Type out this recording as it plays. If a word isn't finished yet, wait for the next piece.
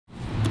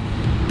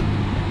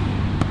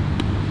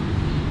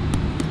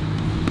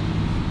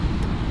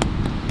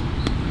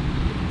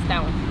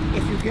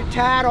you're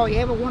tired or you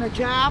ever want a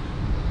job,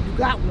 you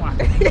got one.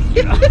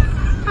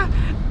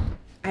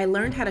 I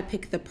learned how to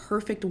pick the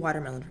perfect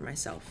watermelon for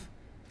myself.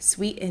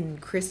 Sweet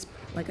and crisp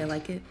like I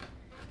like it.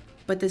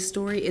 But this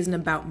story isn't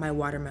about my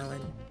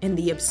watermelon and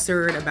the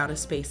absurd amount of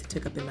space it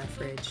took up in my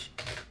fridge.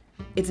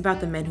 It's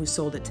about the men who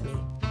sold it to me.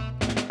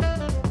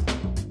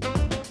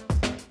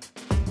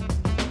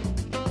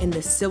 And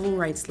the civil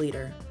rights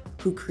leader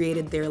who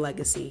created their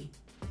legacy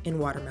in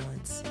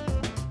watermelons.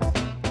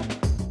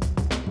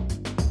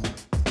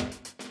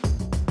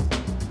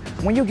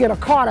 When you get a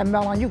Carter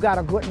melon, you got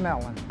a good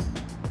melon.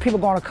 People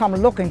are going to come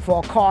looking for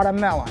a Carter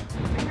melon. I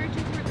heard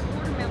you were the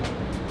watermelon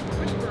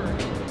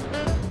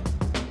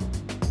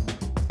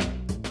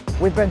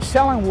whisperer. We've been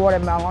selling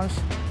watermelons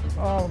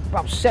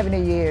about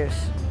 70 years,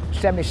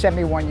 70,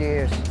 71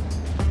 years.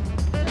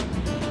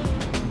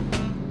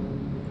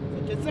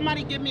 Can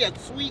somebody give me a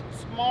sweet,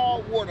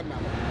 small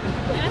watermelon?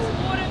 That's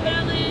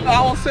watermelon.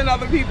 I will send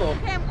other people.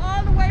 Came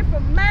all the way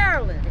from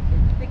Maryland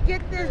to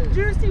get this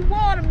juicy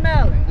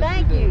watermelon.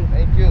 Thank you.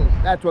 Thank you.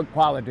 That's what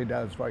quality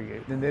does for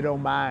you. And they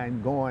don't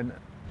mind going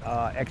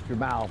extra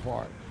mile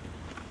for it.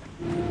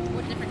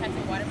 What different types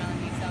of watermelon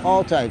do you sell?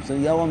 All types, so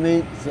yellow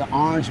meat, so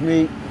orange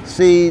meat,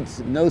 seeds,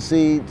 no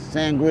seeds,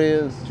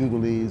 sangrias,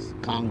 jubilees,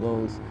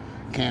 Congos,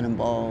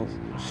 cannonballs,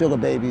 sugar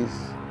babies,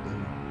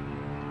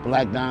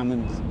 black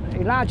diamonds.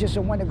 Elijah's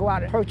the one to go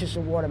out and purchase the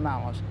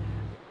watermelons.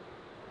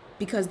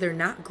 Because they're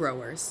not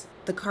growers,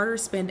 the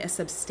Carters spend a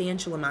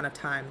substantial amount of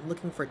time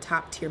looking for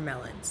top-tier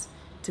melons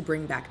to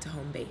bring back to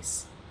home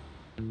base.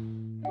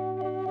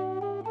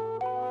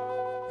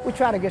 We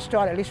try to get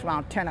started at least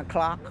around 10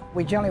 o'clock.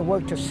 We generally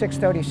work till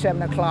 6:30,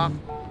 7 o'clock.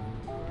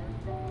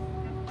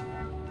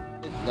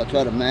 I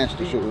try to mash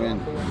the sugar in.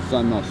 The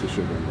sun melts the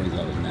sugar and brings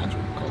out its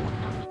natural color.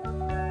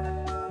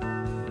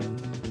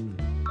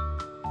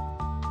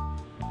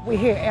 We're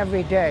here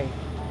every day,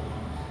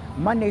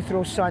 Monday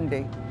through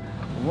Sunday,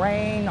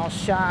 rain or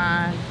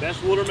shine.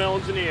 Best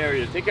watermelons in the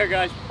area. Take care,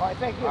 guys. All right,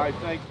 thank you. All right,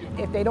 thank you.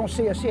 If they don't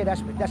see us here,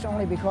 that's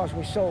only because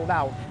we sold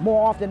out.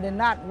 More often than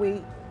not,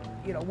 we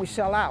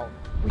sell out.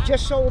 We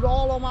just sold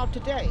all of them out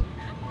today.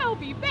 I'll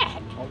be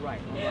back. All right.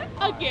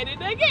 I'll get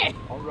it again.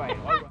 All right.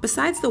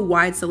 Besides the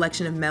wide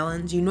selection of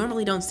melons you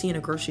normally don't see in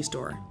a grocery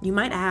store, you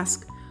might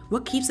ask,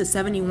 what keeps a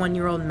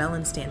 71-year-old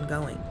melon stand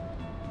going?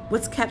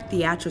 What's kept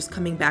the actress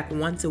coming back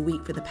once a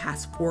week for the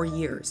past 4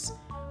 years?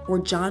 Or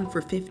John for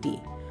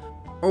 50?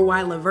 Or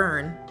why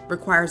Laverne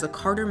requires a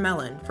Carter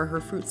melon for her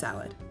fruit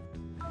salad?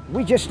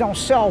 We just don't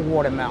sell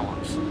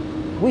watermelons.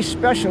 We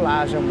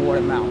specialize in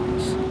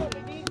watermelons.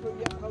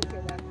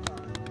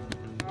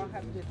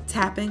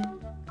 Tapping,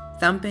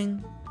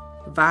 thumping,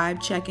 vibe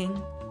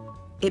checking.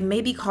 It may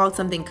be called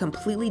something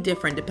completely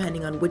different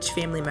depending on which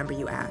family member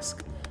you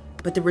ask,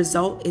 but the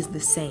result is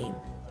the same.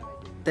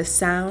 The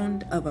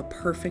sound of a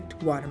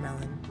perfect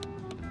watermelon.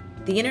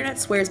 The internet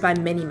swears by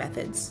many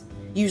methods,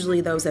 usually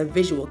those of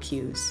visual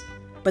cues,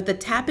 but the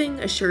tapping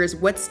assures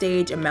what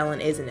stage a melon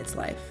is in its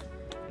life.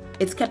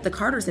 It's kept the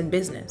Carters in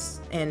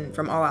business, and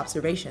from all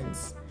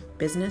observations,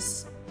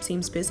 business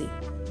seems busy.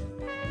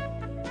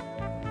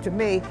 To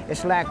me,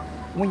 it's like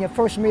when you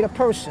first meet a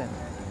person,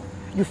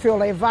 you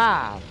feel a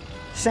vibe.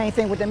 Same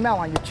thing with the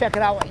melon. You check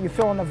it out, you're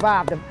feeling the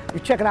vibe. You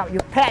check it out,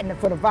 you're patting it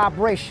for the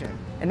vibration.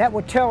 And that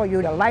will tell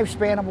you the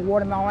lifespan of a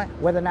watermelon,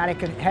 whether or not it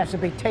has to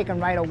be taken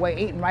right away,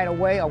 eaten right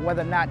away, or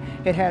whether or not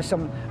it has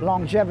some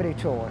longevity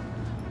to it.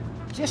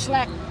 Just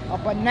like a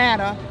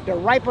banana, the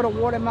riper the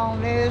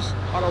watermelon is,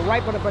 or the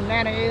riper the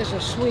banana is,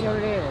 the sweeter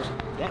it is.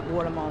 That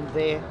watermelon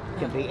there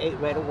can be ate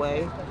right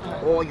away,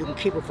 or you can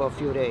keep it for a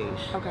few days.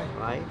 Okay.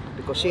 Right?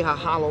 Because see how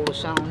hollow the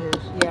sound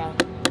is? Yeah.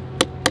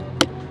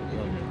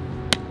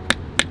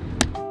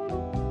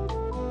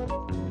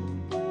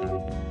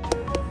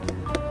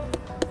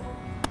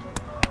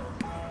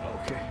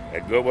 A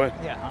good one?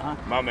 Yeah,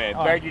 My man.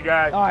 All Thank right. you,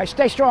 guys. All right,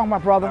 stay strong, my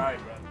brother. All right,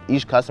 brother.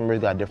 Each customer's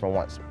got different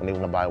wants when they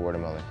want to buy a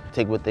watermelon.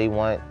 Take what they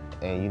want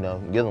and,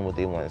 give them what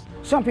they want.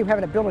 Some people have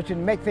an ability to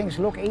make things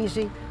look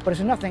easy, but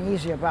there's nothing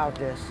easy about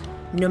this.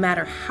 No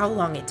matter how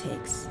long it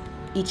takes,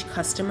 each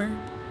customer,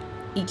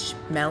 each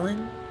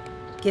melon,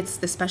 gets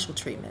the special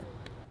treatment.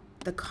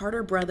 The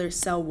Carter brothers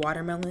sell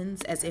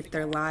watermelons as if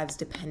their lives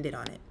depended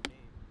on it.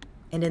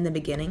 And in the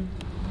beginning,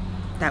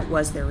 that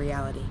was their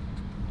reality.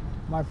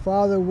 My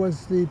father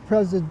was the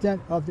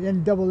president of the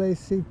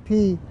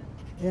NAACP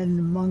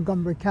in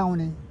Montgomery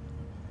County.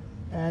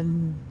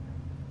 And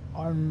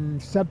on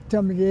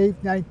September 8,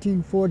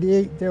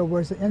 1948, there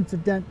was an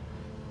incident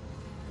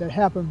that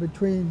happened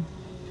between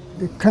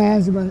the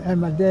Klansmen and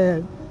my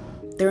dad.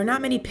 There are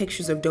not many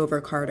pictures of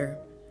Dover Carter,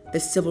 the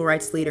civil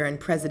rights leader and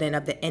president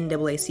of the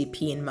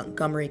NAACP in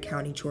Montgomery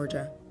County,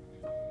 Georgia.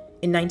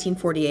 In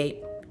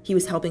 1948, he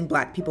was helping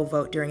black people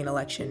vote during an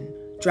election,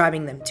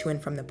 driving them to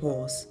and from the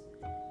polls.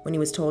 When he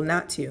was told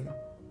not to,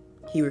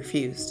 he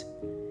refused.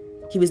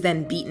 He was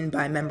then beaten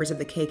by members of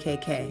the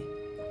KKK,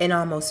 an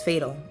almost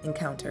fatal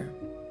encounter.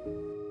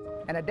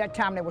 And at that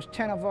time, there was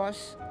 10 of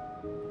us,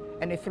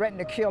 and they threatened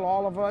to kill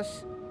all of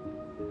us.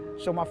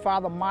 So my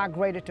father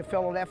migrated to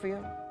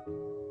Philadelphia.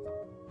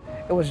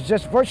 It It was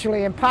just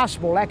virtually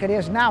impossible, like it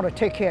is now, to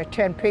take care of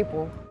 10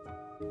 people.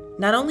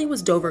 Not only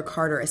was Dover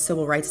Carter a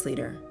civil rights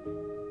leader,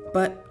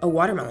 but a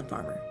watermelon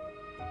farmer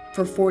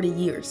for 40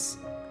 years.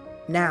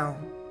 Now,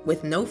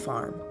 with no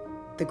farm,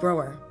 the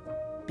grower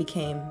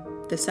became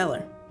the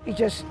seller. He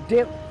just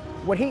did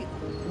what he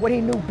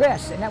knew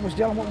best, and that was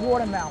dealing with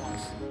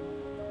watermelons.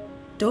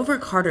 Dover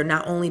Carter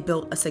not only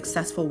built a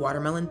successful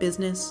watermelon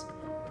business,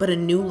 but a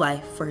new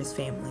life for his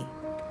family.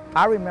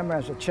 I remember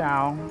as a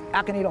child,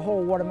 I could eat a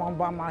whole watermelon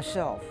by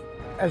myself.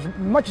 As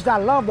much as I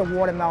loved the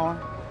watermelon,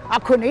 I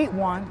couldn't eat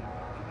one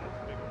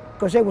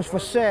because they was for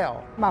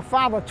sale. My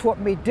father taught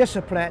me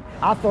discipline.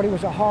 I thought he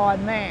was a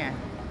hard man,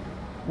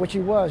 which he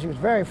was. He was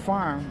very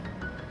firm.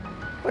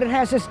 But it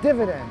has its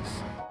dividends.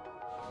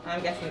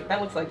 I'm guessing that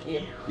looks like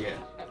you. Yeah.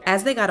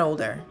 As they got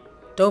older,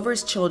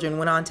 Dover's children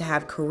went on to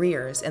have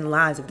careers and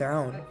lives of their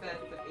own,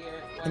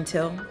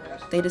 until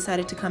they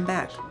decided to come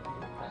back.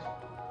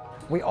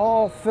 We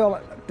all feel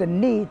the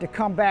need to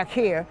come back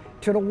here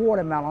to the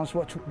watermelons,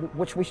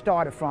 which we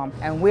started from,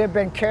 and we've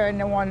been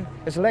carrying on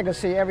his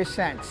legacy ever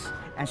since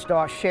and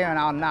start sharing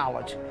our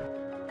knowledge.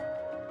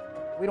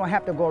 We don't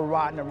have to go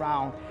riding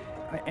around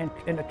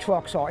in the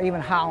trucks or even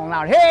howling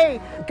out,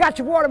 "Hey, got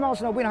your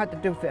watermelons?" No, we don't have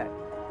to do that.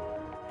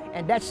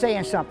 And that's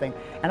saying something.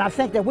 And I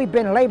think that we've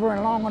been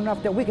laboring long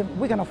enough that we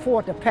can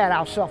afford to pat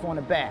ourselves on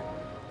the back.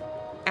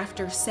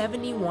 After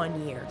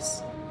 71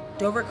 years,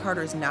 Dover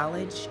Carter's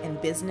knowledge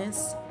and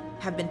business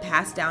have been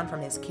passed down from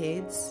his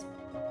kids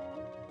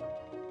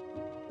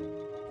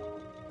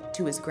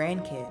to his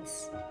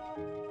grandkids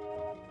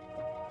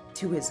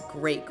to his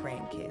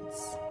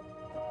great-grandkids.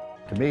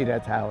 To me,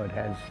 that's how it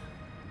has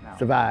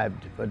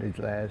survived for these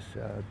last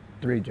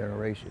 3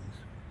 generations.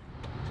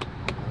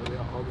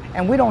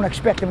 And we don't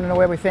expect them to know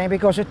everything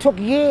because it took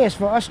years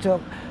for us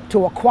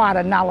to acquire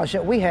the knowledge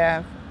that we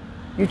have.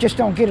 You just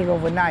don't get it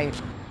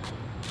overnight.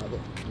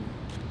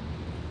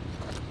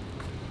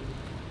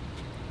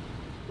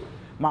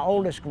 My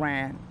oldest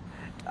grand,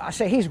 I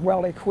say he's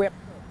well equipped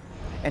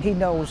and he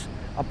knows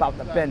about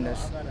the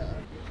business.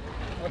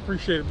 I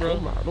appreciate it, bro.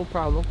 No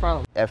problem, no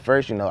problem. At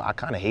first, you know, I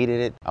kind of hated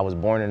it. I was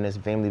born in this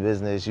family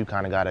business. You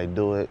kind of got to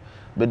do it.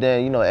 But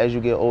then, you know, as you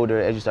get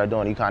older, as you start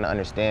doing it, you kind of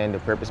understand the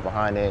purpose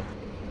behind it.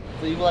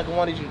 So you like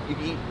one that you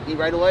can eat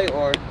right away,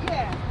 or?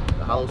 Yeah.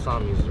 The hollow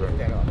salami is right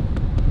there.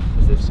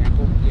 Is this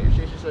sample? Yeah,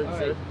 share your service,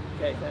 sir.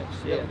 Okay, thanks.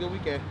 Yeah. Have a good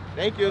weekend.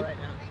 Thank you.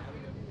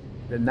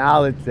 The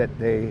knowledge that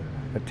they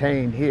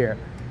attain here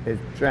is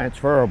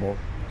transferable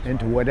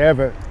into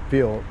whatever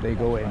field they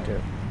go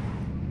into.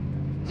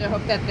 So I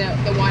hope that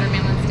the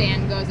watermelon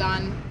stand goes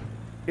on.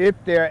 If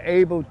they're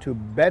able to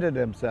better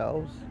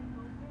themselves,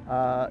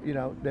 you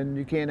know, then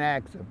you can't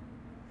ask them.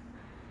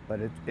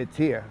 But it's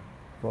here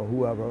for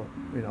whoever,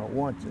 you know,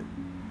 wants it.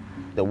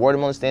 The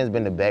watermelon stand has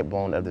been the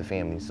backbone of the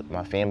family. So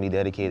my family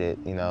dedicated,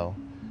 you know,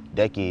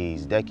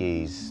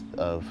 decades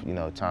of, you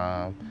know,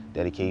 time,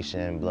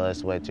 dedication, blood,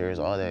 sweat, tears,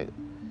 all that.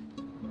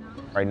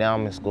 Right now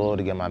I'm in school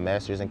to get my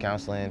master's in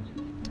counseling.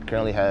 I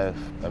currently have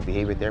a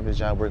behavior therapist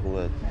job working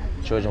with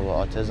children with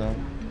autism.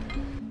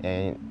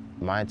 And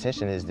my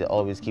intention is to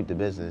always keep the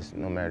business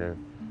no matter,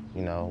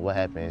 you know, what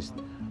happens.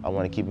 I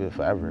want to keep it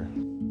forever.